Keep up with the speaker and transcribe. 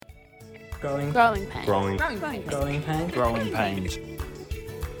Growing pains. Growing pains.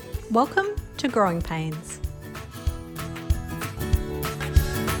 Welcome to Growing Pains.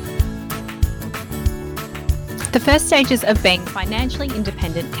 The first stages of being financially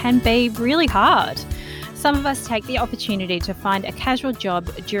independent can be really hard. Some of us take the opportunity to find a casual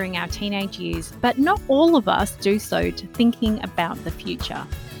job during our teenage years, but not all of us do so to thinking about the future.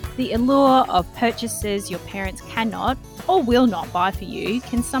 The allure of purchases your parents cannot or will not buy for you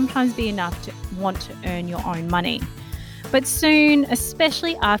can sometimes be enough to want to earn your own money. But soon,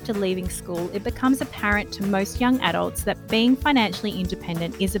 especially after leaving school, it becomes apparent to most young adults that being financially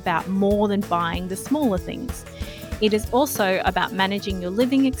independent is about more than buying the smaller things. It is also about managing your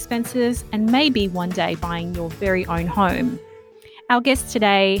living expenses and maybe one day buying your very own home. Our guest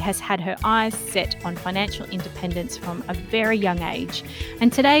today has had her eyes set on financial independence from a very young age,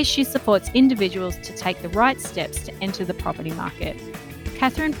 and today she supports individuals to take the right steps to enter the property market.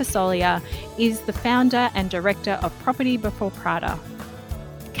 Catherine Pasolia is the founder and director of Property Before Prada.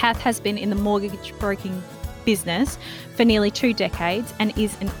 Kath has been in the mortgage broking business for nearly 2 decades and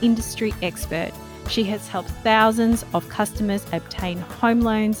is an industry expert. She has helped thousands of customers obtain home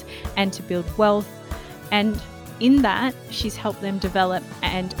loans and to build wealth, and in that, she's helped them develop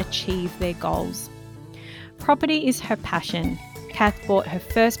and achieve their goals. Property is her passion. Kath bought her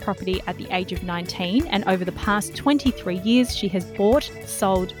first property at the age of 19, and over the past 23 years, she has bought,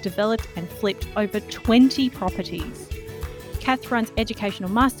 sold, developed, and flipped over 20 properties. Kath runs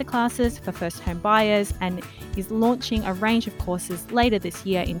educational masterclasses for first home buyers and is launching a range of courses later this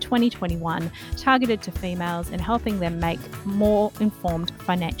year in 2021 targeted to females and helping them make more informed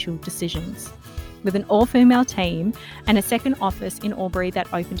financial decisions. With an all-female team and a second office in Albury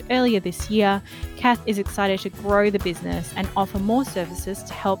that opened earlier this year, Kath is excited to grow the business and offer more services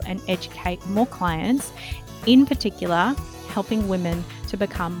to help and educate more clients, in particular, helping women to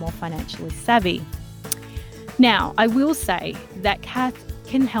become more financially savvy. Now, I will say that Kath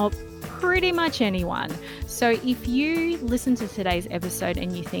can help pretty much anyone. So if you listen to today's episode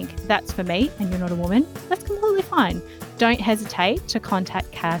and you think that's for me and you're not a woman, that's completely fine. Don't hesitate to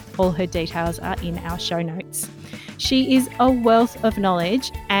contact Kath. All her details are in our show notes. She is a wealth of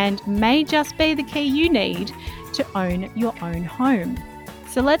knowledge and may just be the key you need to own your own home.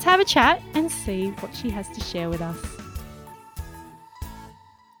 So let's have a chat and see what she has to share with us.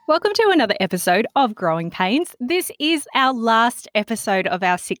 Welcome to another episode of Growing Pains. This is our last episode of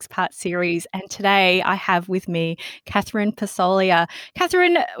our 6-part series, and today I have with me Catherine Pasolia.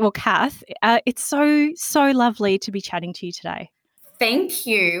 Kath, it's so lovely to be chatting to you today. Thank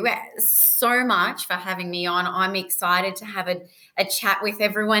you so much for having me on. I'm excited to have a chat with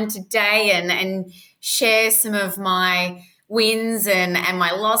everyone today and share some of my wins and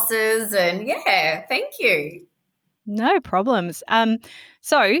my losses. And yeah, thank you. No problems.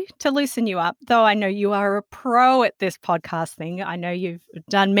 So to loosen you up, though I know you are a pro at this podcast thing, I know you've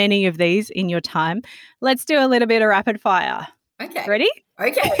done many of these in your time. Let's do a little bit of rapid fire. Okay. Ready?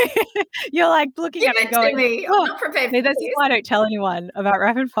 Okay. You're like looking at me going, I'm not prepared for this is why I don't tell anyone about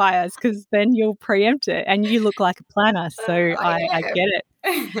rapid fires, because then you'll preempt it and you look like a planner. So I get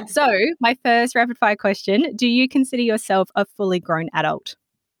it. So my first rapid fire question, do you consider yourself a fully grown adult?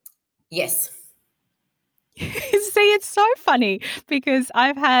 Yes. See, it's so funny because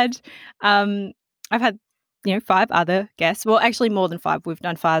I've had 5 other guests. Well, actually more than 5. We've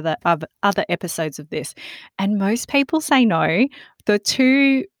done 5 other episodes of this, and most people say no. The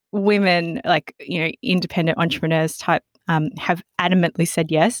 2 women, independent entrepreneurs type, have adamantly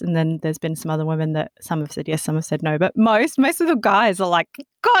said yes, and then there's been some other women that some have said yes, some have said no, but most of the guys are like,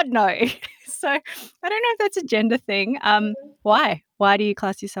 God, no. So I don't know if that's a gender thing. Why? Why do you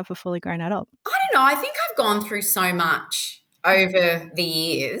class yourself a fully grown adult? I don't know. I think I've gone through so much over the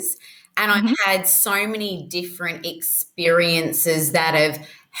years, and I've had so many different experiences that have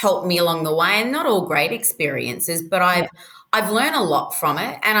helped me along the way, and not all great experiences, but I've learned a lot from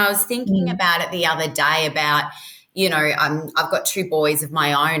it. And I was thinking about it the other day about, I've got 2 boys of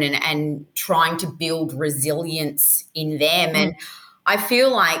my own and trying to build resilience in them. And I feel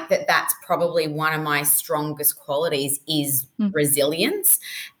like that's probably one of my strongest qualities is resilience.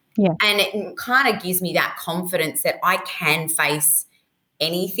 Yeah. And it kind of gives me that confidence that I can face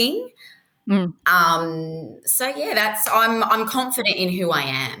anything. So yeah, I'm confident in who I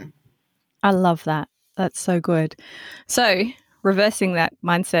am. I love that. That's so good. So reversing that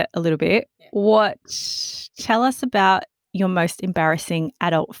mindset a little bit, tell us about your most embarrassing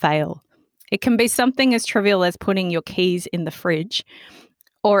adult fail. It can be something as trivial as putting your keys in the fridge,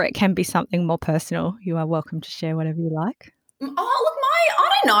 or it can be something more personal. You are welcome to share whatever you like. Oh, look, I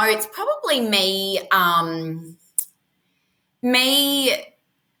don't know. It's probably me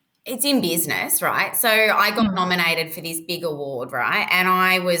it's in business, right? So I got nominated for this big award, right? And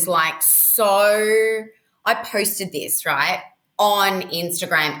I was like, I posted this, right, on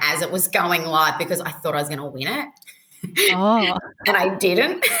Instagram as it was going live because I thought I was going to win it. Oh. And I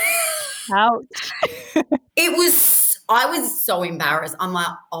didn't. Ouch. I was so embarrassed. I'm like,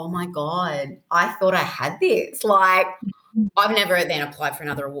 oh my God, I thought I had this. Like, I've never then applied for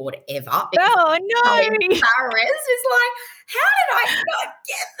another award ever. Oh, no. I'm embarrassed. It's like, how did I not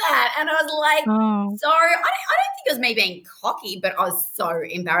get that? And I was like, so I don't think it was me being cocky, but I was so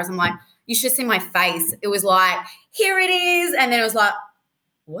embarrassed. I'm like, you should see my face. It was like, here it is. And then it was like,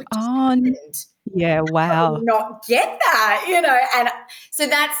 what just happened? Yeah, wow. I did not get that, and so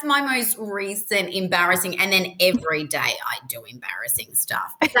that's my most recent embarrassing. And then every day I do embarrassing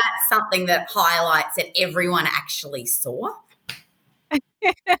stuff. That's something that highlights that everyone actually saw.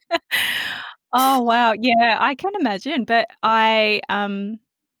 Oh, wow. Yeah, I can imagine. But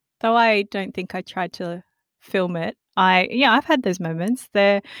though I don't think I tried to film it, I've had those moments.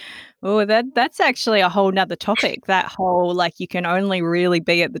 That's actually a whole nother topic. That whole, like, you can only really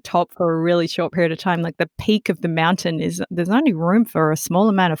be at the top for a really short period of time. Like, the peak of the mountain there's only room for a small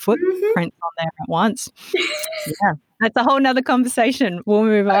amount of footprints on there at once. Yeah, that's a whole nother conversation. We'll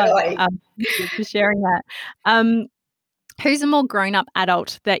move on. Thank you for sharing that. Who's a more grown-up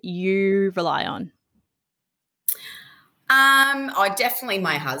adult that you rely on? Definitely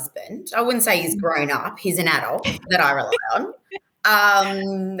my husband. I wouldn't say he's grown up. He's an adult that I rely on.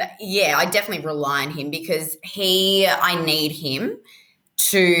 I definitely rely on him because I need him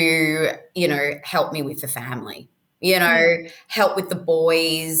to, help me with the family, help with the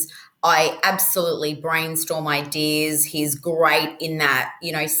boys. I absolutely brainstorm ideas. He's great in that,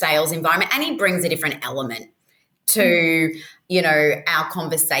 sales environment, and he brings a different element to, our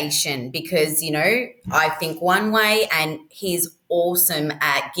conversation because, I think one way and he's awesome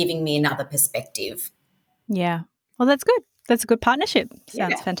at giving me another perspective. Yeah. Well, that's good. That's a good partnership.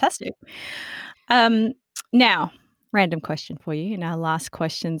 Sounds fantastic. Now, random question for you in our last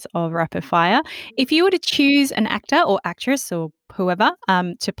questions of Rapid Fire. If you were to choose an actor or actress or whoever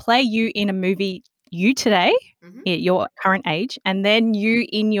to play you in a movie, you today, at your current age, and then you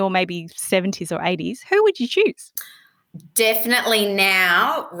in your maybe 70s or 80s, who would you choose? Definitely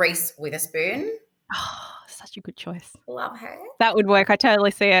now, Reese Witherspoon. Oh, such a good choice. Love her. That would work. I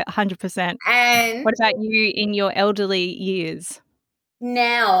totally see it 100%. And what about you in your elderly years?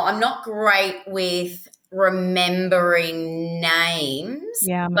 Now, I'm not great with remembering names.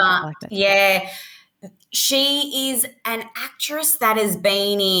 Yeah, but like that. Yeah, she is an actress that has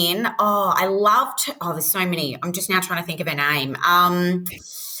been in. Oh, I loved her. Oh, there's so many. I'm just now trying to think of her name.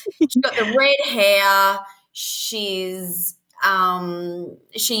 She's got the red hair. She's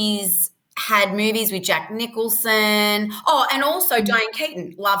had movies with Jack Nicholson. Oh, and also Diane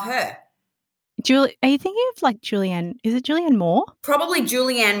Keaton. Love her. Are you thinking of like Julianne? Is it Julianne Moore? Probably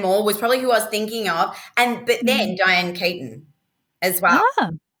Julianne Moore was probably who I was thinking of, but then Diane Keaton as well.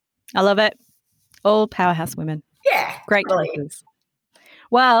 I love it. All powerhouse women. Yeah, great choices.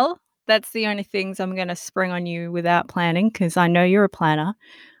 Well, that's the only things I'm going to spring on you without planning because I know you're a planner.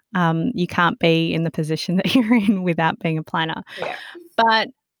 You can't be in the position that you're in without being a planner. Yeah. But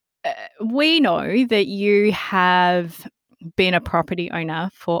we know that you have been a property owner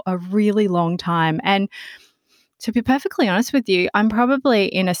for a really long time. And to be perfectly honest with you, I'm probably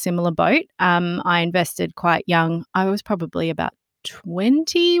in a similar boat. I invested quite young. I was probably about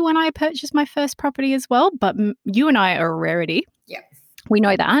 20 when I purchased my first property as well. But you and I are a rarity. Yeah. We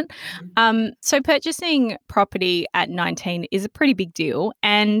know that. So purchasing property at 19 is a pretty big deal.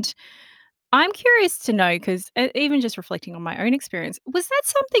 And I'm curious to know, because even just reflecting on my own experience, was that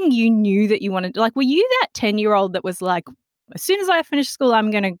something you knew that you wanted? Like, were you that 10-year-old that was like, as soon as I finish school,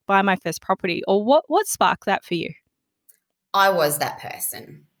 I'm going to buy my first property? Or what sparked that for you? I was that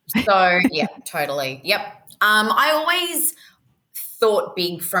person. So, yeah, totally. Yep. I always thought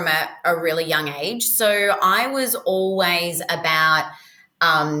big from a really young age. So I was always about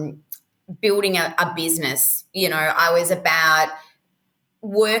building a business. I was about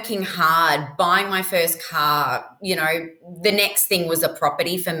working hard, buying my first car. The next thing was a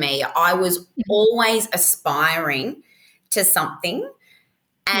property for me. I was always aspiring to something.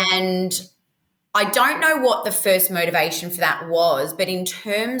 And I don't know what the first motivation for that was, but in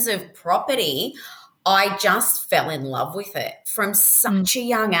terms of property, I just fell in love with it from such a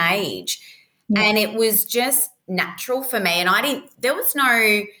young age. And it was just natural for me. And I didn't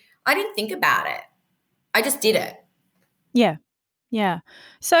think about it. I just did it. Yeah. Yeah.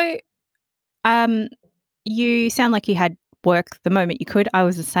 So you sound like you had work the moment you could. I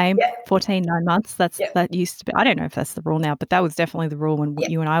was the same. Yep. 14, 9 months. That used to be. I don't know if that's the rule now, but that was definitely the rule when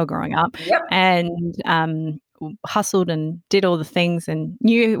you and I were growing up. Yep. And hustled and did all the things and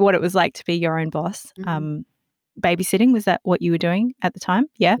knew what it was like to be your own boss. Babysitting, was that what you were doing at the time?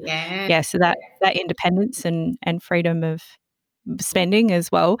 Yeah. So that independence and freedom of spending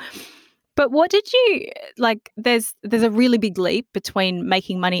as well. But what did you like? There's a really big leap between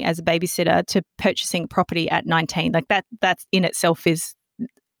making money as a babysitter to purchasing property at 19. Like that's in itself is,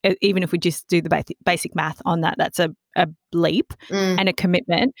 even if we just do the basic math on that, that's a leap and a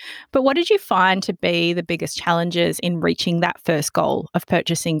commitment. But what did you find to be the biggest challenges in reaching that first goal of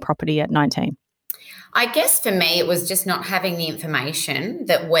purchasing property at 19? I guess for me, it was just not having the information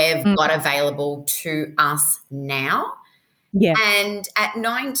that we've got available to us now. Yeah. And at 19...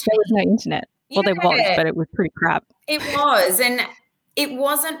 there was no internet. Well, there was, but it was pretty crap. It was, and it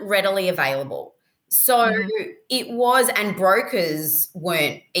wasn't readily available. So it was, and brokers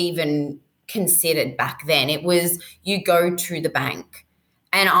weren't even considered back then. It was you go to the bank,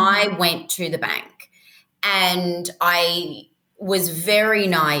 and I went to the bank, and I was very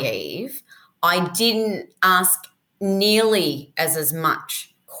naive. I didn't ask nearly as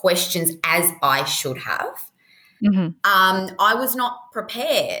much questions as I should have. I was not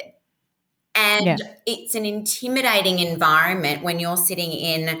prepared. And it's an intimidating environment when you're sitting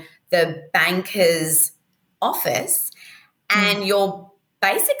in the banker's office and you're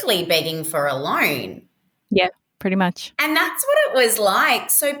basically begging for a loan. Yeah, pretty much. And that's what it was like.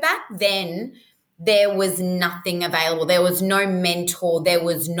 So back then, there was nothing available. There was no mentor. There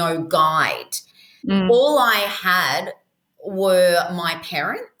was no guide. All I had were my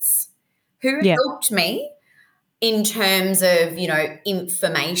parents who helped me in terms of,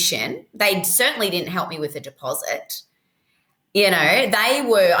 information. They certainly didn't help me with a deposit. They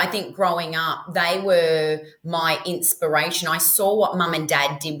were, I think growing up, they were my inspiration. I saw what mum and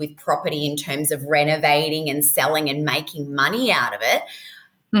dad did with property in terms of renovating and selling and making money out of it.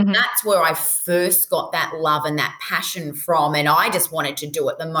 That's where I first got that love and that passion from. And I just wanted to do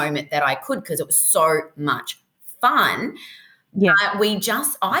it the moment that I could because it was so much fun. Yeah.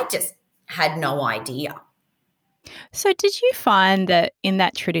 I just had no idea. So did you find that in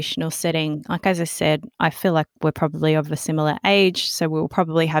that traditional setting, like as I said, I feel like we're probably of a similar age, so we were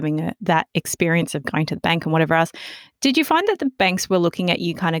probably having that experience of going to the bank and whatever else. Did you find that the banks were looking at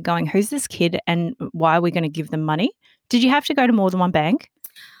you kind of going, who's this kid and why are we going to give them money? Did you have to go to more than one bank?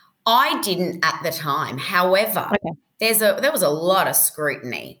 I didn't at the time. However, there was a lot of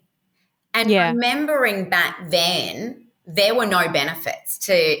scrutiny. And remembering back then, there were no benefits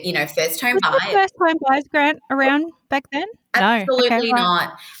to, first home buyers. Was the first home buyers grant around back then? Absolutely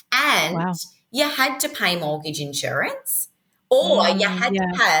not. And you had to pay mortgage insurance or you had to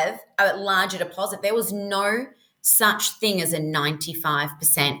have a larger deposit. There was no such thing as a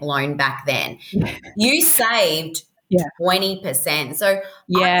 95% loan back then. You saved 20%. So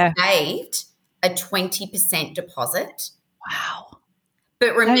I saved a 20% deposit. Wow.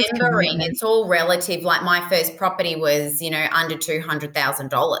 But remembering it's all relative. Like my first property was, under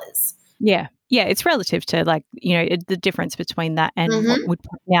 $200,000. Yeah. Yeah. It's relative to the difference between that and what would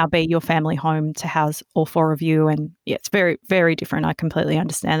now be your family home to house all four of you. And it's very, very different. I completely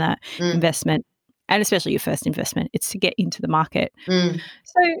understand that investment. And especially your first investment, it's to get into the market.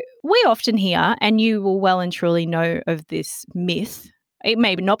 So we often hear, and you will well and truly know of this myth, it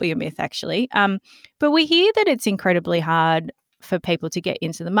may not be a myth actually, but we hear that it's incredibly hard for people to get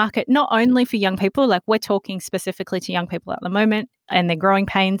into the market, not only for young people, like we're talking specifically to young people at the moment and their growing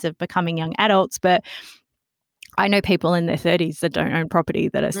pains of becoming young adults, but I know people in their 30s that don't own property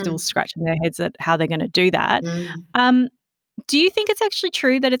that are still scratching their heads at how they're going to do that. Do you think it's actually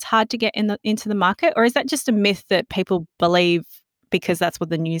true that it's hard to get into the market, or is that just a myth that people believe because that's what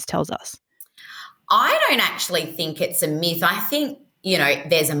the news tells us? I don't actually think it's a myth. I think,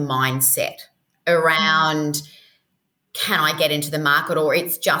 there's a mindset around can I get into the market or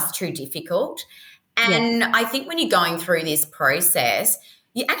it's just too difficult. And I think when you're going through this process,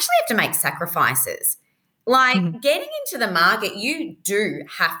 you actually have to make sacrifices. Like getting into the market, you do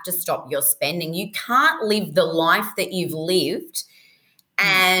have to stop your spending. You can't live the life that you've lived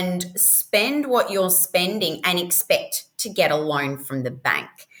and spend what you're spending and expect to get a loan from the bank.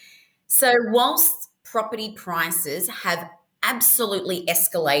 So whilst property prices have absolutely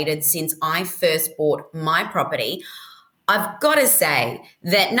escalated since I first bought my property, I've got to say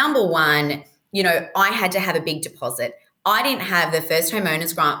that number one, I had to have a big deposit. I didn't have the first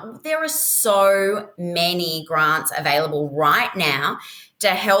homeowners grant. There are so many grants available right now to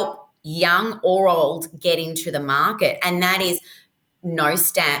help young or old get into the market. And that is no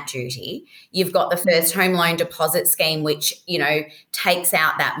stamp duty. You've got the first home loan deposit scheme, which, takes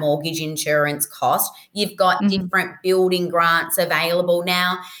out that mortgage insurance cost. You've got different building grants available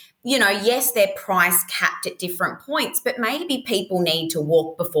now. Yes, they're price capped at different points, but maybe people need to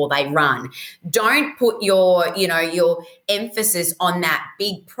walk before they run. Don't put your emphasis on that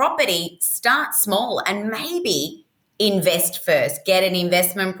big property. Start small and maybe invest first. Get an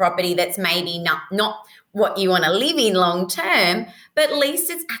investment property that's maybe not what you want to live in long term, but at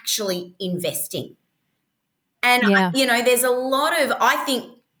least it's actually investing. And, there's a lot of, I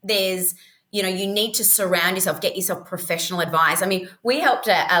think there's, you need to surround yourself, get yourself professional advice. I mean, we helped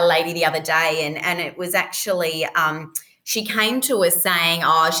a lady the other day and it was actually, she came to us saying,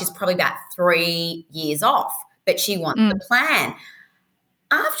 she's probably about 3 years off, but she wants a plan.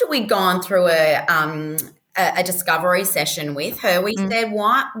 After we'd gone through a discovery session with her, we said,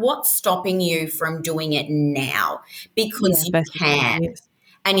 what's stopping you from doing it now? Because you can.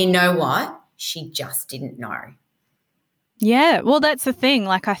 And you know what? She just didn't know. Yeah, well, that's the thing.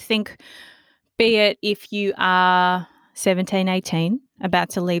 Like, I think, be it if you are 17, 18,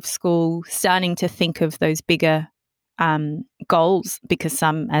 about to leave school, starting to think of those bigger goals, because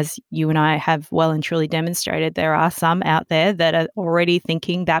some, as you and I have well and truly demonstrated, there are some out there that are already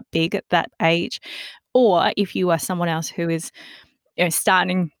thinking that big at that age. Or if you are someone else who is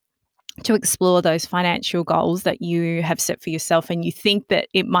starting to explore those financial goals that you have set for yourself and you think that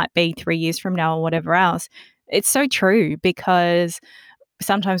it might be 3 years from now or whatever else, it's so true, because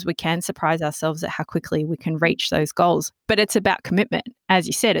sometimes we can surprise ourselves at how quickly we can reach those goals. But it's about commitment. As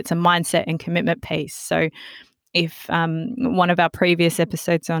you said, it's a mindset and commitment piece. So if one of our previous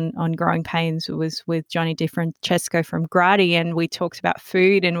episodes on growing pains was with Johnny DiFrancesco from Gradi, and we talked about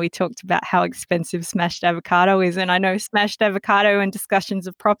food and we talked about how expensive smashed avocado is. And I know smashed avocado and discussions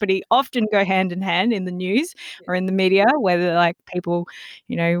of property often go hand in hand in the news or in the media, whether like people,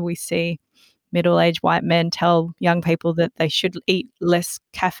 we see middle-aged white men tell young people that they should eat less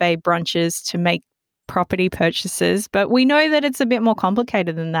cafe brunches to make property purchases. But we know that it's a bit more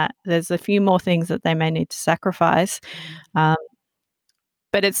complicated than that. There's a few more things that they may need to sacrifice. But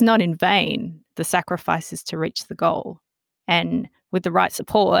it's not in vain. The sacrifice is to reach the goal. And with the right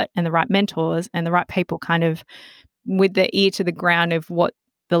support and the right mentors and the right people kind of with their ear to the ground of what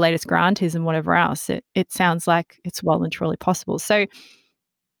the latest grant is and whatever else, it sounds like it's well and truly possible. So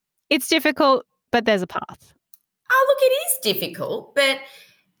it's difficult, but there's a path. Oh, look, it is difficult, but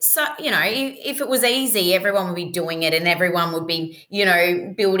so, if it was easy, everyone would be doing it and everyone would be,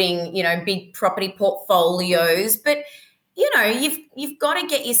 building, big property portfolios. But, you've got to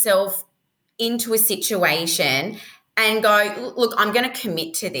get yourself into a situation and go, look, I'm going to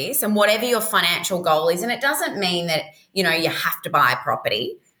commit to this, and whatever your financial goal is. And it doesn't mean that, you have to buy a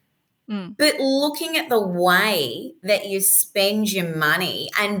property. But looking at the way that you spend your money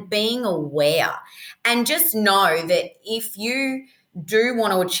and being aware, and just know that if you do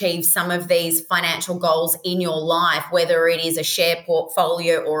want to achieve some of these financial goals in your life, whether it is a share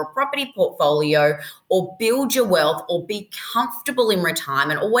portfolio or a property portfolio, or build your wealth or be comfortable in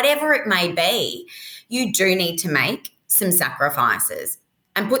retirement or whatever it may be, you do need to make some sacrifices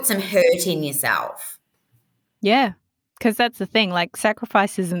and put some hurt in yourself. Yeah. Because that's the thing, like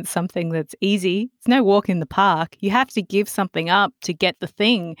sacrifice isn't something that's easy. It's no walk in the park. You have to give something up to get the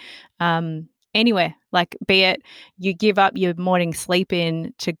thing anywhere. Like be it you give up your morning sleep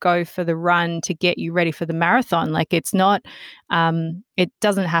in to go for the run to get you ready for the marathon. Like it's not, it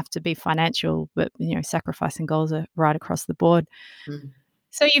doesn't have to be financial, but, sacrificing goals are right across the board.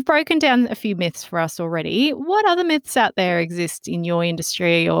 So you've broken down a few myths for us already. What other myths out there exist in your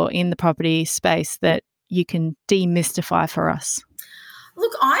industry or in the property space that you can demystify for us?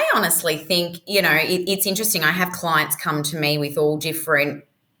 Look, I honestly think, it's interesting. I have clients come to me with all different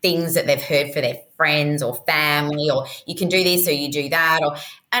things that they've heard for their friends or family, or you can do this or you do that.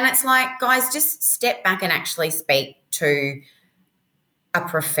 And it's like, guys, just step back and actually speak to a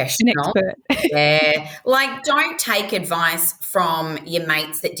professional. An expert. Yeah. Like, don't take advice from your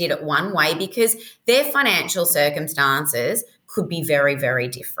mates that did it one way, because their financial circumstances could be very, very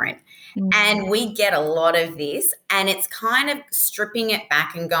different. And we get a lot of this, and it's kind of stripping it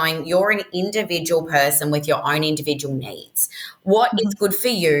back and going, you're an individual person with your own individual needs. What is good for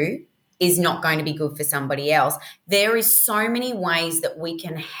you is not going to be good for somebody else. There is so many ways that we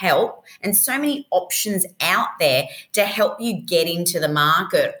can help and so many options out there to help you get into the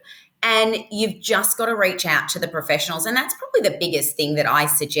market. And you've just got to reach out to the professionals. And that's probably the biggest thing that I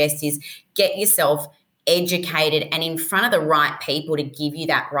suggest is get yourself educated and in front of the right people to give you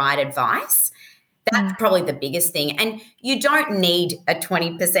that right advice. That's probably the biggest thing. And you don't need a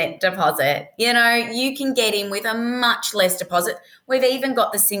 20% deposit. You know, you can get in with a much less deposit. We've even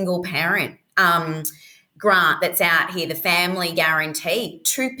got the single parent grant that's out here, the family guarantee,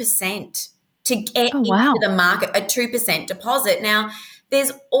 2% to get into the market, a 2% deposit. Now,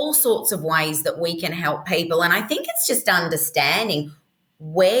 there's all sorts of ways that we can help people. And I think it's just understanding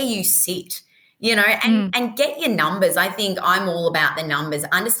where you sit, you know, and get your numbers. I think I'm all about the numbers.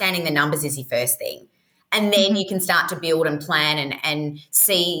 Understanding the numbers is your first thing. And then you can start to build and plan and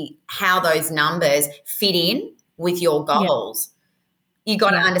see how those numbers fit in with your goals. You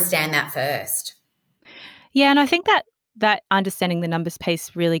got to understand that first. Yeah, and I think that understanding the numbers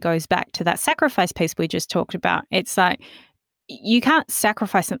piece really goes back to that sacrifice piece we just talked about. It's like you can't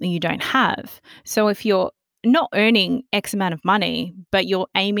sacrifice something you don't have. So if you're not earning X amount of money, but you're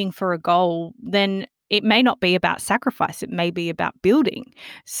aiming for a goal, then it may not be about sacrifice. It may be about building.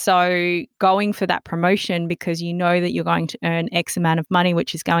 So going for that promotion because you know that you're going to earn X amount of money,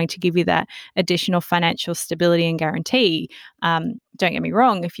 which is going to give you that additional financial stability and guarantee. Don't get me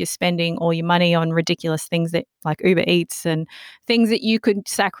wrong, if you're spending all your money on ridiculous things that like Uber Eats and things that you could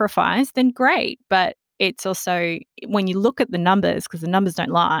sacrifice, then great. But it's also when you look at the numbers, because the numbers don't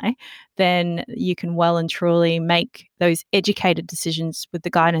lie, then you can well and truly make those educated decisions with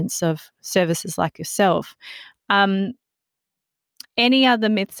the guidance of services like yourself. Any other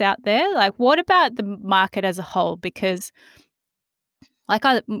myths out there? Like, what about the market as a whole? Because, like,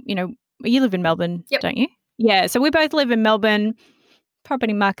 you live in Melbourne, don't you? Yeah. So we both live in Melbourne.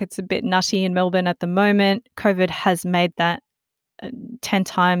 Property market's a bit nutty in Melbourne at the moment. COVID has made that 10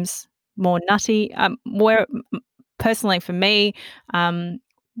 times more nutty. Personally for me,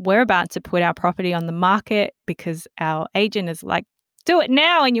 we're about to put our property on the market because our agent is like, do it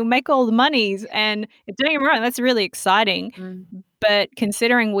now and you'll make all the monies. And doing it right, that's really exciting. But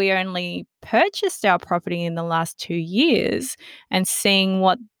considering we only purchased our property in the last 2 years and seeing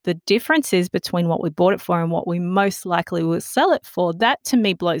what the difference is between what we bought it for and what we most likely will sell it for, that to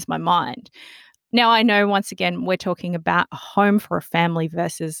me blows my mind. Now, I know, once again, we're talking about a home for a family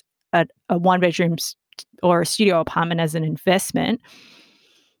versus a one-bedroom or a studio apartment as an investment.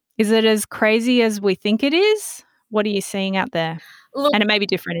 Is it as crazy as we think it is? What are you seeing out there? Look, and it may be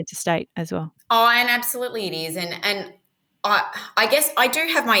different interstate as well. Oh, and absolutely it is. And I guess I do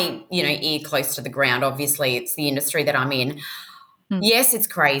have my, ear close to the ground. Obviously, it's the industry that I'm in. Yes, it's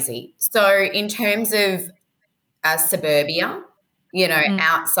crazy. So in terms of suburbia,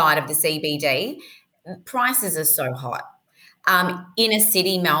 outside of the CBD, prices are so hot. Inner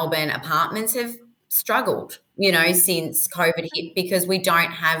city Melbourne apartments have struggled, since COVID hit because we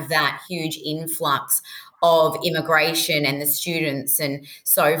don't have that huge influx of immigration and the students and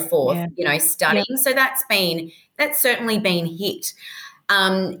so forth, studying. Yep. So that's certainly been hit.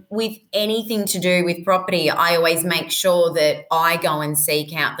 With anything to do with property, I always make sure that I go and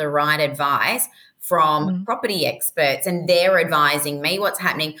seek out the right advice from property experts, and they're advising me what's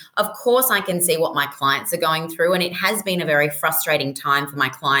happening. Of course, I can see what my clients are going through, and it has been a very frustrating time for my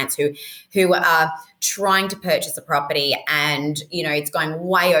clients who are trying to purchase a property and, it's going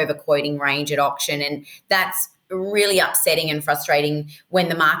way over quoting range at auction, and that's really upsetting and frustrating when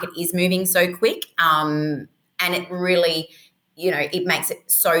the market is moving so quick, and it really it makes it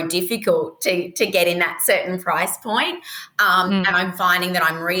so difficult to get in that certain price point. And I'm finding that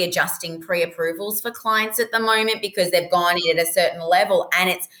I'm readjusting pre-approvals for clients at the moment because they've gone in at a certain level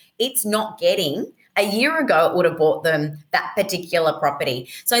and it's not getting. A year ago, it would have bought them that particular property.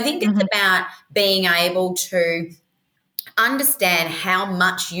 So I think it's about being able to understand how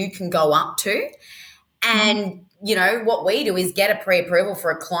much you can go up to. And what we do is get a pre-approval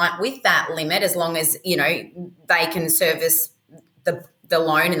for a client with that limit as long as, they can service the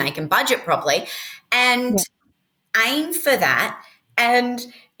loan and they can budget properly and aim for that. And,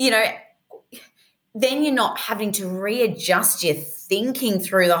 then you're not having to readjust your thinking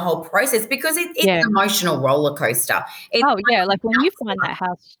through the whole process because it's an emotional roller coaster. Like when you find that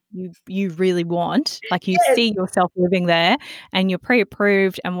house you really want, like you see yourself living there and you're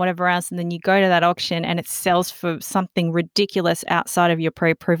pre-approved and whatever else, and then you go to that auction and it sells for something ridiculous outside of your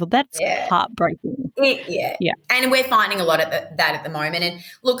pre-approval. That's heartbreaking. And we're finding a lot of that at the moment. And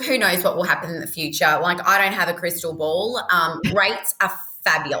look, who knows what will happen in the future? Like, I don't have a crystal ball. Rates are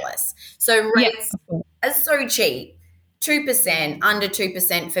fabulous. So rates are so cheap. 2%, under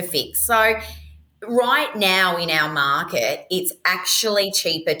 2% for fixed. So right now in our market, it's actually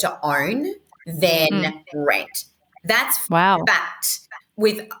cheaper to own than rent. That's fact.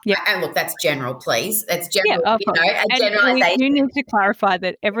 And look, that's general, please. That's Yeah, general, of course. a And generalization. you need to clarify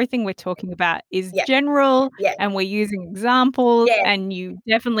that everything we're talking about is Yeah. general Yeah. and we're using examples, Yeah. and you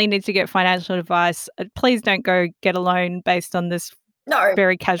definitely need to get financial advice. Please don't go get a loan based on this No.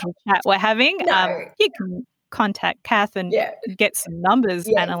 very casual chat we're having. No. You can contact Kath and Yeah. get some numbers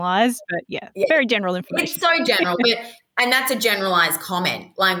Yeah. analysed, but Yeah. very general information. It's so general, and that's a generalized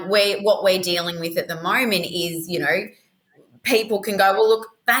comment. Like what we're dealing with at the moment is, people can go, well, look,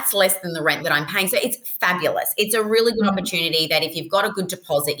 that's less than the rent that I'm paying. So it's fabulous. It's a really good opportunity that if you've got a good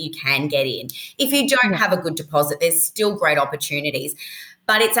deposit, you can get in. If you don't have a good deposit, there's still great opportunities.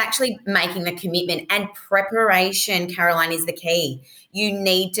 But it's actually making the commitment, and preparation, Caroline, is the key. You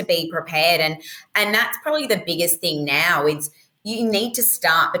need to be prepared. And that's probably the biggest thing now. You need to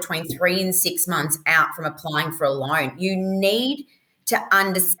start between 3 and 6 months out from applying for a loan. You need to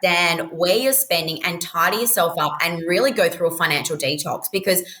understand where you're spending and tidy yourself up and really go through a financial detox,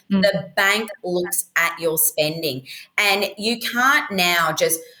 because the bank looks at your spending, and you can't now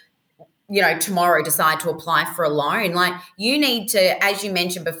just, tomorrow decide to apply for a loan. Like, you need to, as you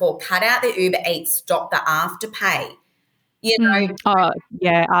mentioned before, cut out the Uber Eats, stop the Afterpay. Oh,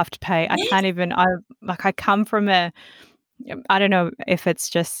 yeah, Afterpay. I can't even, I come from I don't know if it's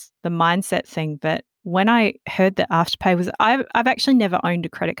just the mindset thing, but when I heard that Afterpay was, I've actually never owned a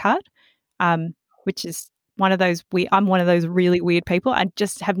credit card, which is one of those I'm one of those really weird people. I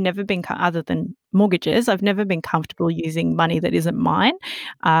just have never been, other than mortgages, I've never been comfortable using money that isn't mine.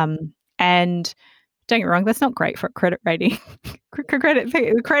 And don't get me wrong, that's not great for credit rating.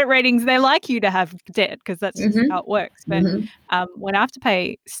 Credit ratings, they like you to have debt because that's just how it works. But when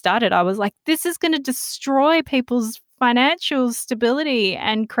Afterpay started, I was like, this is going to destroy people's financial stability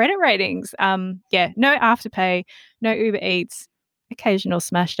and credit ratings. No Afterpay, no Uber Eats, occasional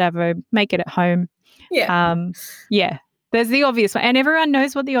Smash Davo, make it at home. Yeah. There's the obvious one, and everyone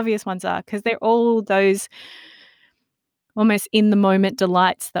knows what the obvious ones are because they're all those almost in the moment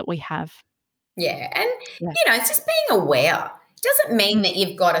delights that we have. Yeah. And, it's just being aware. It doesn't mean that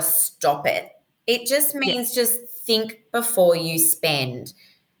you've got to stop it. It just means just think before you spend.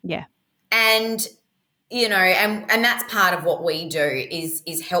 Yeah. And, and that's part of what we do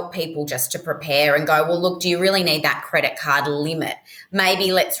is help people just to prepare and go, well, look, do you really need that credit card limit?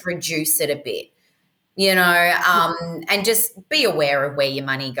 Maybe let's reduce it a bit. And just be aware of where your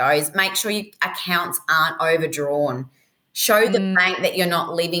money goes. Make sure your accounts aren't overdrawn. Show the bank that you're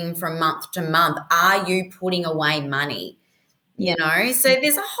not living from month to month. Are you putting away money? So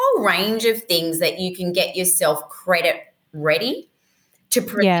there's a whole range of things that you can get yourself credit ready to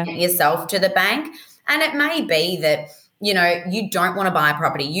present yourself to the bank. And it may be that, you don't want to buy a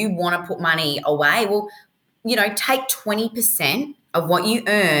property. You want to put money away. Well, take 20% of what you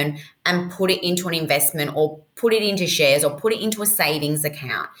earn and put it into an investment, or put it into shares, or put it into a savings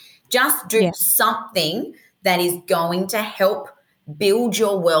account. Just do something that is going to help build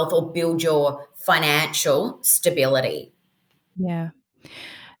your wealth or build your financial stability. Yeah.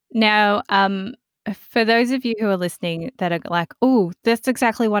 Now, for those of you who are listening that are like, oh, that's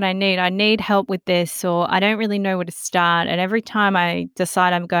exactly what I need. I need help with this, or I don't really know where to start. And every time I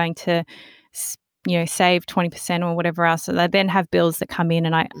decide I'm going to, save 20% or whatever else, so I then have bills that come in,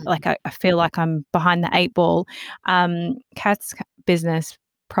 and I feel like I'm behind the 8 ball. Kath's business,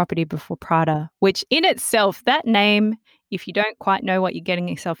 Property Before Prada, which in itself, that name, if you don't quite know what you're getting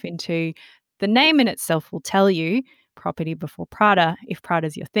yourself into, the name in itself will tell you. Property Before Prada, if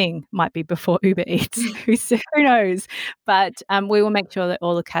Prada's your thing, might be before Uber Eats. Who knows? But we will make sure that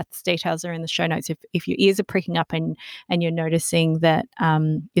all the Kath's details are in the show notes. If your ears are pricking up and you're noticing that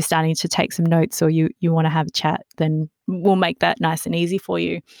you're starting to take some notes, or you want to have a chat, then we'll make that nice and easy for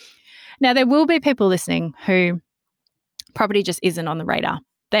you. Now, there will be people listening who property just isn't on the radar.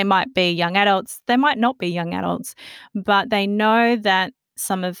 They might be young adults. They might not be young adults, but they know that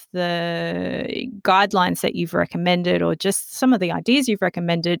some of the guidelines that you've recommended, or just some of the ideas you've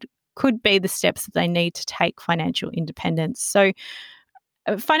recommended, could be the steps that they need to take financial independence. So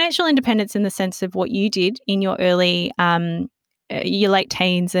financial independence in the sense of what you did in your early, your late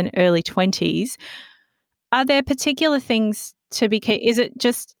teens and early 20s, are there particular things to be key?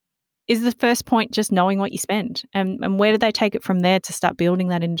 Is the first point just knowing what you spend, and where do they take it from there to start building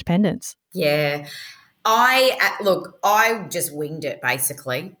that independence? Yeah. I just winged it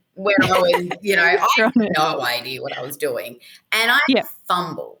basically when I was, I had no idea what I was doing, and I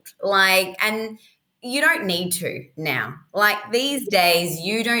fumbled, and you don't need to now. Like, these days,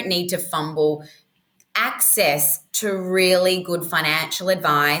 you don't need to fumble. Access to really good financial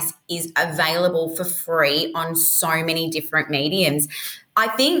advice is available for free on so many different mediums. I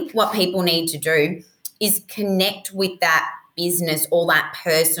think what people need to do is connect with that business or that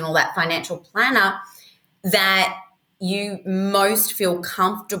person or that financial planner that you most feel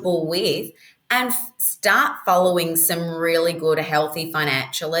comfortable with, and start following some really good, healthy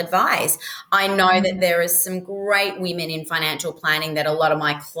financial advice. I know that there are some great women in financial planning that a lot of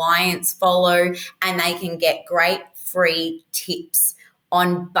my clients follow, and they can get great free tips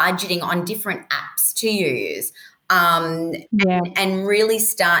on budgeting, on different apps to use, and really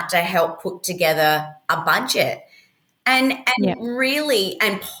start to help put together a budget. And really,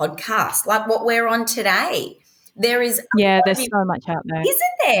 and podcasts like what we're on today. There is there's so much out there, isn't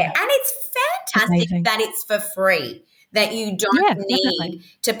there? And it's fantastic that it's for free, that you don't need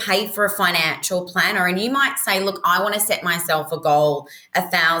to pay for a financial planner. And you might say, look, I want to set myself a goal,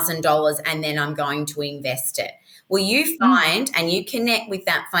 $1,000, and then I'm going to invest it. Well, you find and you connect with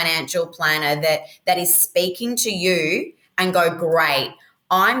that financial planner that is speaking to you and go, great,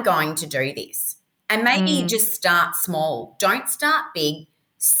 I'm going to do this. And maybe just start small. Don't start big.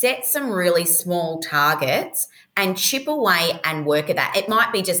 Set some really small targets and chip away and work at that. It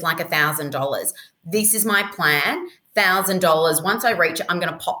might be just like $1,000. This is my plan, $1,000. Once I reach it, I'm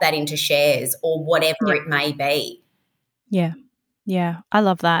going to pop that into shares or whatever it may be. Yeah. Yeah. I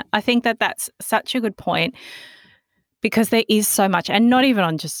love that. I think that that's such a good point, because there is so much, and not even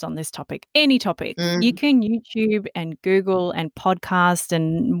on just on this topic, any topic. You can YouTube and Google and podcast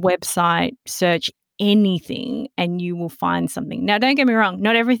and website search anything and you will find something. Now, don't get me wrong,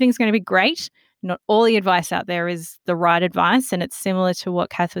 not everything's going to be great. Not all the advice out there is the right advice. And it's similar to what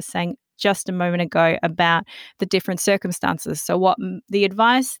Kath was saying just a moment ago about the different circumstances. So what the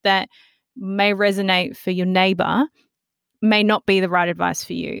advice that may resonate for your neighbor may not be the right advice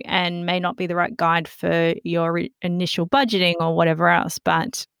for you, and may not be the right guide for your initial budgeting or whatever else.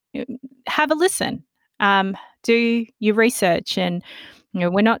 But have a listen, do your research, and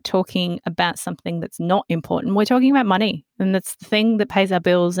we're not talking about something that's not important. We're talking about money, and that's the thing that pays our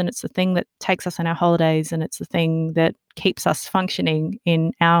bills, and it's the thing that takes us on our holidays, and it's the thing that keeps us functioning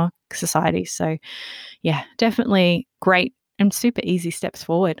in our society. So, yeah, definitely great and super easy steps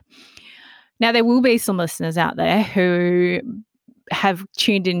forward. Now, there will be some listeners out there who have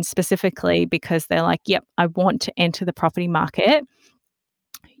tuned in specifically because they're like, yep, I want to enter the property market.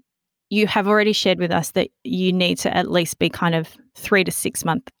 You have already shared with us that you need to at least be kind of 3 to 6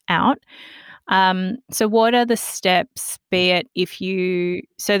 months out. So what are the steps, be it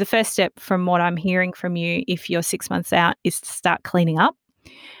so the first step from what I'm hearing from you, if you're 6 months out, is to start cleaning up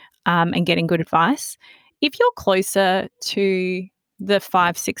and getting good advice. If you're closer to the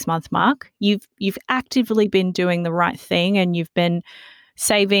 5-6 month mark, you've actively been doing the right thing, and you've been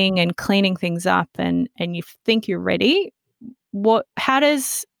saving and cleaning things up, and you think you're ready.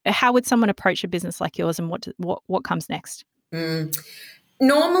 How would someone approach a business like yours, and what comes next?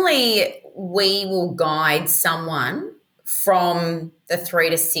 Normally, we will guide someone from the 3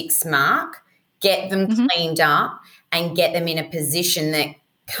 to 6 mark, get them cleaned up, and get them in a position that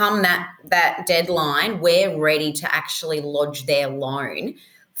come that deadline, we're ready to actually lodge their loan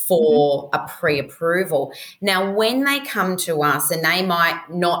for a pre-approval. Now, when they come to us, and they might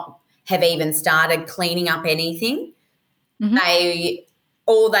not have even started cleaning up anything, they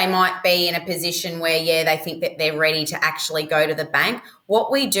might be in a position where, they think that they're ready to actually go to the bank.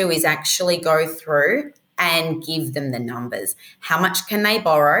 What we do is actually go through and give them the numbers. How much can they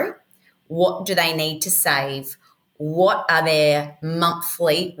borrow? What do they need to save? What are their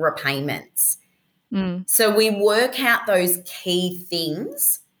monthly repayments? So we work out those key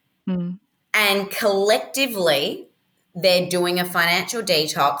things, and collectively they're doing a financial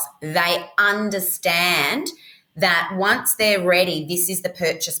detox. They understand that once they're ready, this is the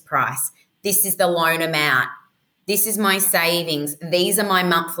purchase price, this is the loan amount, this is my savings, these are my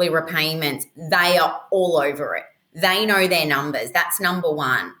monthly repayments. They are all over it. They know their numbers. That's number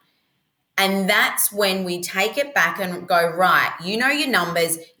one. And that's when we take it back and go, right, you know your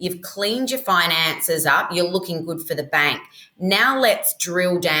numbers, you've cleaned your finances up, you're looking good for the bank. Now let's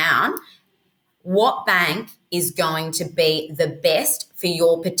drill down. What bank is going to be the best for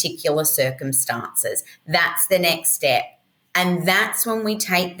your particular circumstances? That's the next step. And that's when we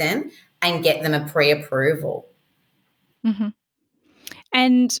take them and get them a pre-approval.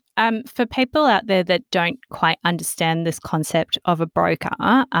 And for people out there that don't quite understand this concept of a broker,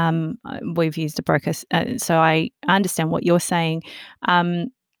 we've used a broker, so I understand what you're saying.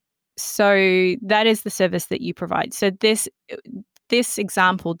 So that is the service that you provide. So this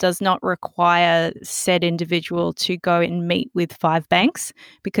example does not require said individual to go and meet with 5 banks,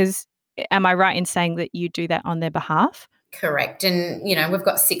 because am I right in saying that you do that on their behalf? Correct. And, we've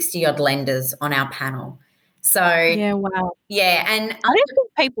got 60 odd lenders on our panel. So yeah, wow. Yeah. And I don't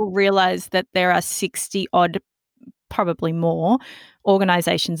think people realize that there are 60 odd probably more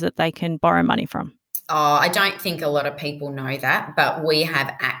organisations that they can borrow money from. Oh, I don't think a lot of people know that, but we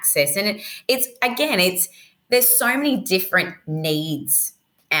have access. And it's there's so many different needs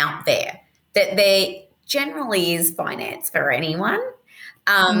out there that there generally is finance for anyone.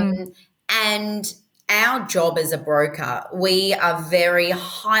 And our job as a broker, we are very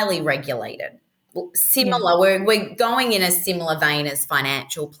highly regulated. Similar, we're going in a similar vein as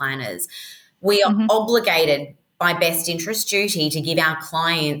financial planners. We are obligated by best interest duty to give our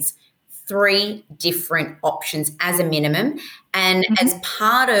clients 3 different options as a minimum. And as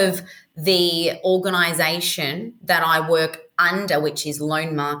part of the organisation that I work under, which is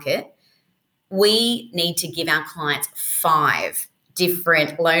Loan Market, we need to give our clients 5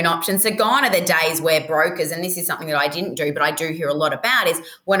 different loan options. So gone are the days where brokers, and this is something that I didn't do, but I do hear a lot about, is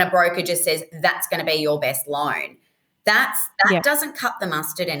when a broker just says that's going to be your best loan. That doesn't cut the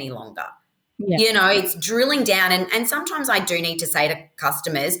mustard any longer. Yeah. You know, it's drilling down. And sometimes I do need to say to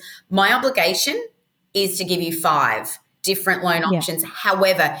customers, my obligation is to give you 5 different loan options.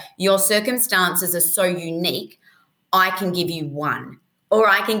 However, your circumstances are so unique, I can give you 1 or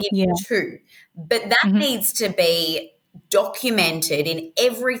I can give you 2. But that needs to be documented in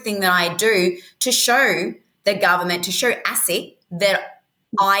everything that I do to show the government, to show ASIC that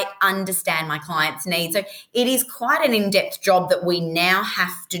I understand my client's needs. So it is quite an in-depth job that we now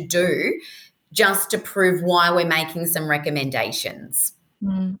have to do just to prove why we're making some recommendations.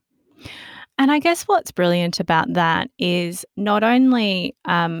 And I guess what's brilliant about that is not only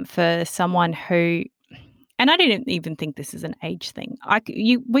for someone who, and I didn't even think this is an age thing.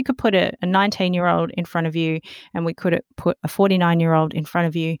 We could put a 19-year-old in front of you, and we could put a 49-year-old in front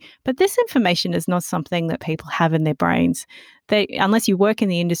of you. But this information is not something that people have in their brains. Unless you work in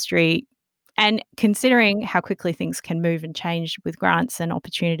the industry, and considering how quickly things can move and change with grants and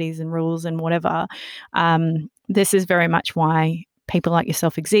opportunities and rules and whatever, this is very much why people like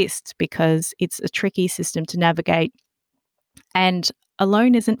yourself exist, because it's a tricky system to navigate. And a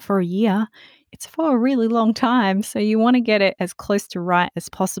loan isn't for a year. It's for a really long time. So you want to get it as close to right as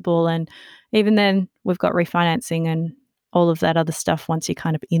possible. And even then, we've got refinancing and all of that other stuff once you're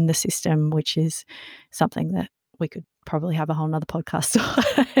kind of in the system, which is something that we could probably have a whole nother podcast on.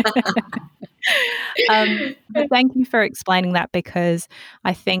 But thank you for explaining that, because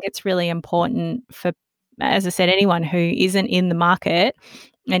I think it's really important for, as I said, anyone who isn't in the market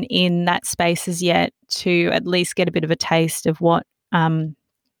and in that space as yet to at least get a bit of a taste of what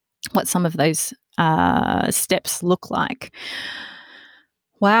some of those steps look like.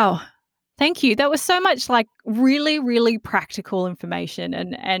 Wow. Thank you. That was so much like really, really practical information.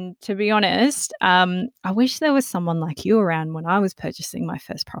 And to be honest, I wish there was someone like you around when I was purchasing my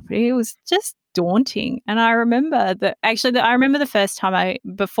first property. It was just daunting. And I remember the first time I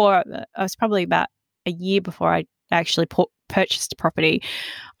was probably about a year before I actually purchased a property.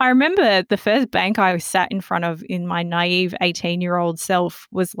 I remember the first bank I sat in front of in my naive 18-year-old self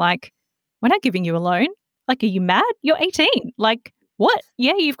was like, we're not giving you a loan. Like, are you mad? You're 18. Like, what?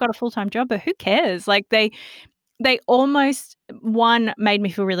 Yeah, you've got a full-time job, but who cares? Like, they almost, 1, made me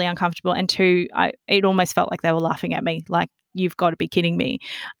feel really uncomfortable, and 2, it almost felt like they were laughing at me, like, you've got to be kidding me.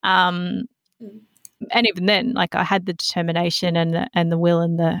 And even then, like, I had the determination and the will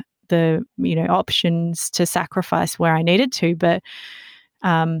and the options to sacrifice where I needed to. But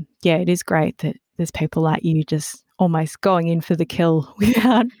it is great that there's people like you just almost going in for the kill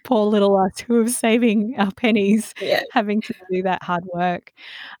without poor little us who are saving our pennies having to do that hard work.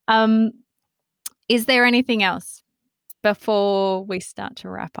 Is there anything else before we start to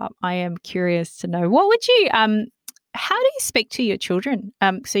wrap up? I am curious to know, what would you how do you speak to your children?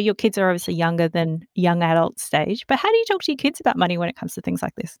 So your kids are obviously younger than young adult stage, but how do you talk to your kids about money when it comes to things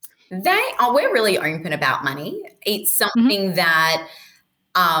like this? We're really open about money. It's something that,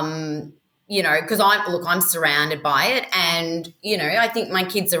 because I'm surrounded by it, and, I think my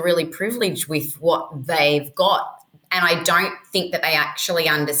kids are really privileged with what they've got, and I don't think that they actually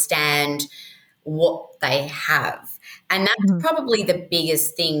understand what they have. And that's probably the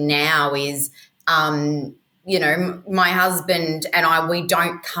biggest thing now is, my husband and I, we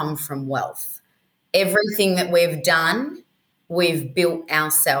don't come from wealth. Everything that we've done, we've built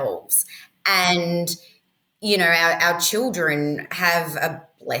ourselves. And, our children have a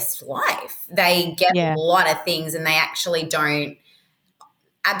blessed life. They get a lot of things, and they actually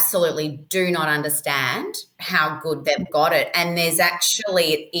absolutely do not understand how good they've got it. And it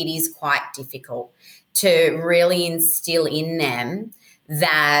is quite difficult to really instill in them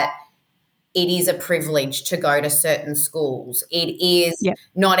that it is a privilege to go to certain schools. It is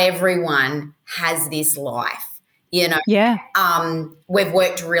not everyone has this life, We've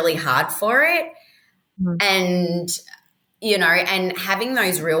worked really hard for it, And, and having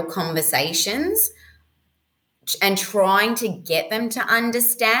those real conversations and trying to get them to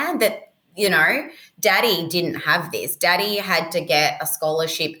understand that, Daddy didn't have this. Daddy had to get a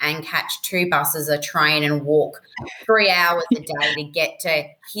scholarship and catch 2 buses, a train, and walk 3 hours a day to get to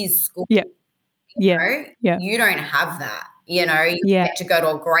his school. Yeah. You don't have that. You get to go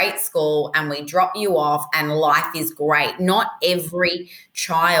to a great school and we drop you off and life is great. Not every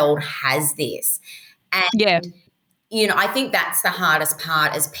child has this. And, I think that's the hardest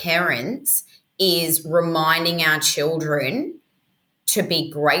part as parents is reminding our children to be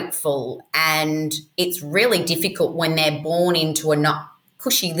grateful. And it's really difficult when they're born into a not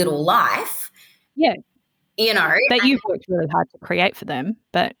cushy little life. Yeah. That you've worked really hard to create for them,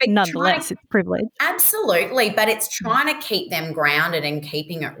 but nonetheless, it's privilege. Absolutely. But it's trying to keep them grounded and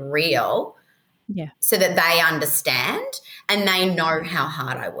keeping it real. Yeah. So that they understand and they know how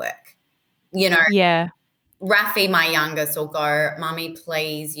hard I work. Yeah. Rafi, my youngest, will go, Mummy,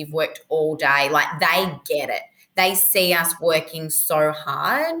 please, you've worked all day. Like they get it. They see us working so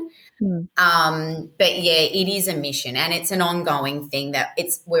hard. But yeah, it is a mission and it's an ongoing thing that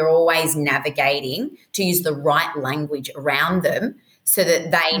we're always navigating to use the right language around them so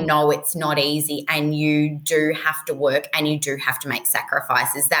that they know it's not easy and you do have to work and you do have to make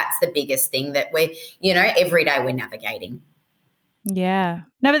sacrifices. That's the biggest thing that every day we're navigating. Yeah.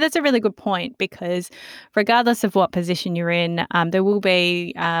 No, but that's a really good point because regardless of what position you're in, there will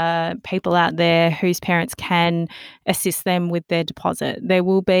be people out there whose parents can assist them with their deposit. There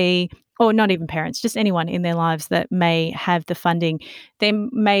will be, or not even parents, just anyone in their lives that may have the funding. There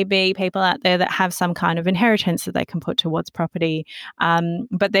may be people out there that have some kind of inheritance that they can put towards property.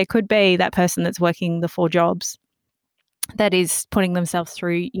 But there could be that person that's working the 4 jobs, that is putting themselves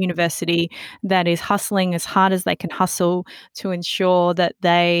through university, that is hustling as hard as they can hustle to ensure that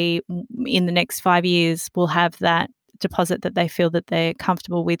they, in the next 5 years, will have that deposit that they feel that they're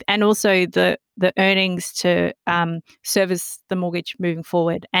comfortable with, and also the earnings to service the mortgage moving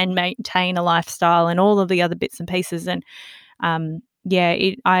forward and maintain a lifestyle and all of the other bits and pieces. And I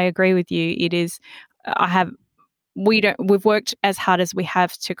agree with you. It is. We've worked as hard as we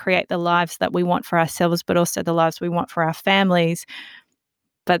have to create the lives that we want for ourselves, but also the lives we want for our families.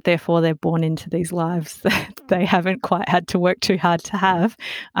 But therefore, they're born into these lives that they haven't quite had to work too hard to have.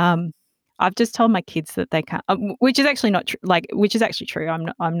 I've just told my kids that they can't, which is actually not true. Which is actually true.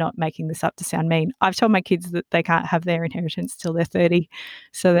 I'm not making this up to sound mean. I've told my kids that they can't have their inheritance till they're 30,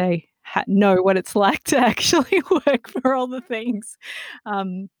 so they know what it's like to actually work for all the things.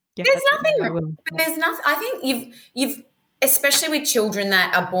 There's nothing. There's nothing. I think you've especially with children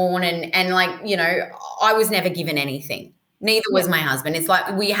that are born and I was never given anything. Neither was my husband. It's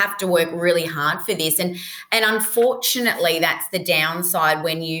like we have to work really hard for this, and unfortunately, that's the downside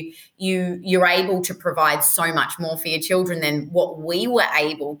when you're able to provide so much more for your children than what we were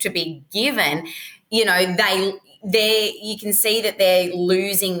able to be given. You can see that they're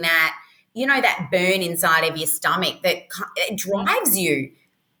losing that that burn inside of your stomach that it drives you.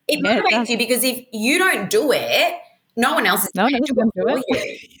 It motivates you because if you don't do it, no one else is going to do it for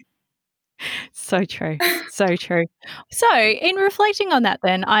you. So true. So true. So in reflecting on that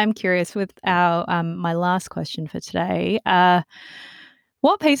then, I'm curious with our my last question for today.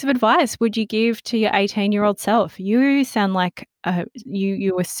 What piece of advice would you give to your 18-year-old self? You sound like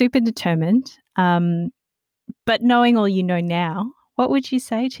you were super determined, but knowing all you know now, what would you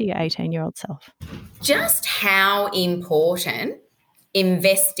say to your 18-year-old self? Just how important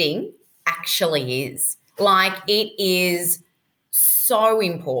investing actually is. Like it is so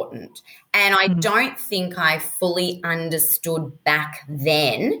important. And I don't think I fully understood back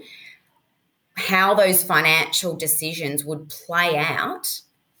then how those financial decisions would play out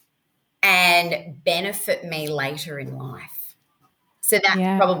and benefit me later in life. So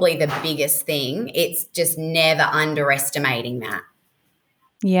that's probably the biggest thing. It's just never underestimating that.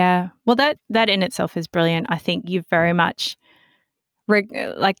 Yeah. Well, that in itself is brilliant. I think you've very much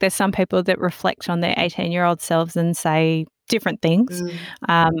there's some people that reflect on their 18-year-old selves and say different things.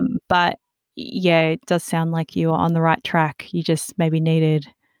 But yeah, it does sound like you are on the right track. You just maybe needed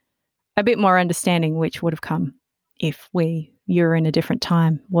a bit more understanding, which would have come if you're in a different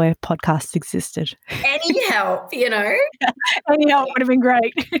time where podcasts existed. Any help, Any help would have been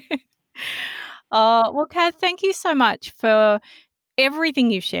great. Well, Kath, thank you so much for everything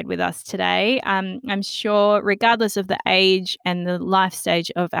you've shared with us today. I'm sure regardless of the age and the life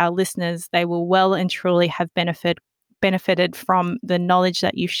stage of our listeners, they will well and truly have benefited benefited from the knowledge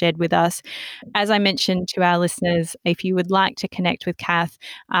that you've shared with us. As I mentioned to our listeners, if you would like to connect with Kath,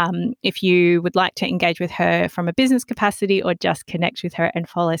 if you would like to engage with her from a business capacity or just connect with her and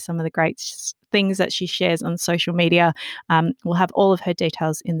follow some of the great things that she shares on social media, we'll have all of her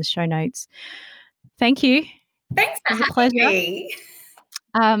details in the show notes. Thank you. Thanks for having me.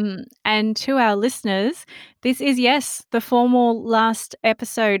 And to our listeners, this is, yes, the formal last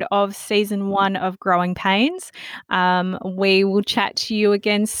episode of season 1 of Growing Pains. We will chat to you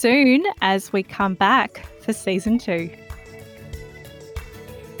again soon as we come back for season 2.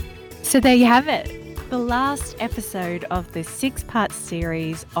 So there you have it, the last episode of this 6-part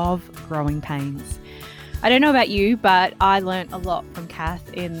series of Growing Pains. I don't know about you, but I learnt a lot from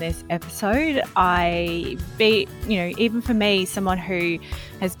Kath in this episode. Even for me, someone who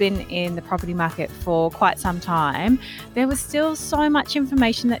has been in the property market for quite some time, there was still so much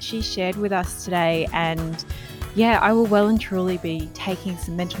information that she shared with us today. And yeah, I will well and truly be taking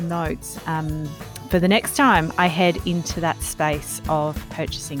some mental notes for the next time I head into that space of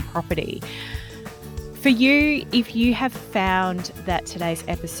purchasing property. For you, if you have found that today's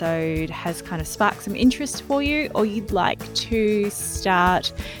episode has kind of sparked some interest for you, or you'd like to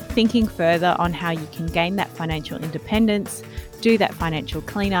start thinking further on how you can gain that financial independence, do that financial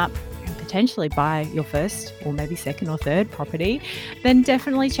cleanup, and potentially buy your first or maybe second or third property, then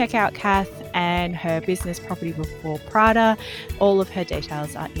definitely check out Kath and her business Property Before Prada. All of her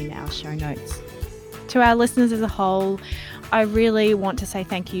details are in our show notes. To our listeners as a whole, I really want to say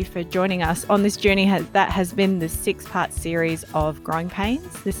thank you for joining us on this journey that has been the 6-part series of Growing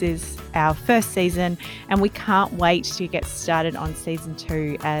Pains. This is our first season, and we can't wait to get started on season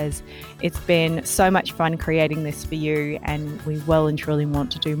 2, as it's been so much fun creating this for you, and we well and truly want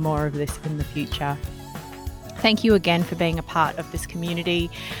to do more of this in the future. Thank you again for being a part of this community.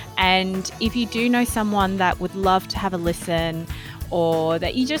 And if you do know someone that would love to have a listen, or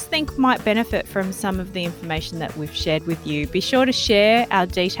that you just think might benefit from some of the information that we've shared with you, be sure to share our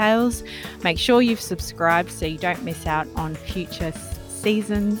details. Make sure you've subscribed so you don't miss out on future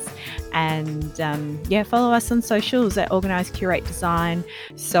seasons. And follow us on socials at Organise Curate Design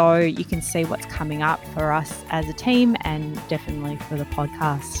so you can see what's coming up for us as a team and definitely for the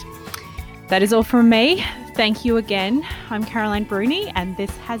podcast. That is all from me. Thank you again. I'm Caroline Bruni, and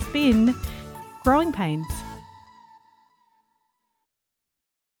this has been Growing Pains.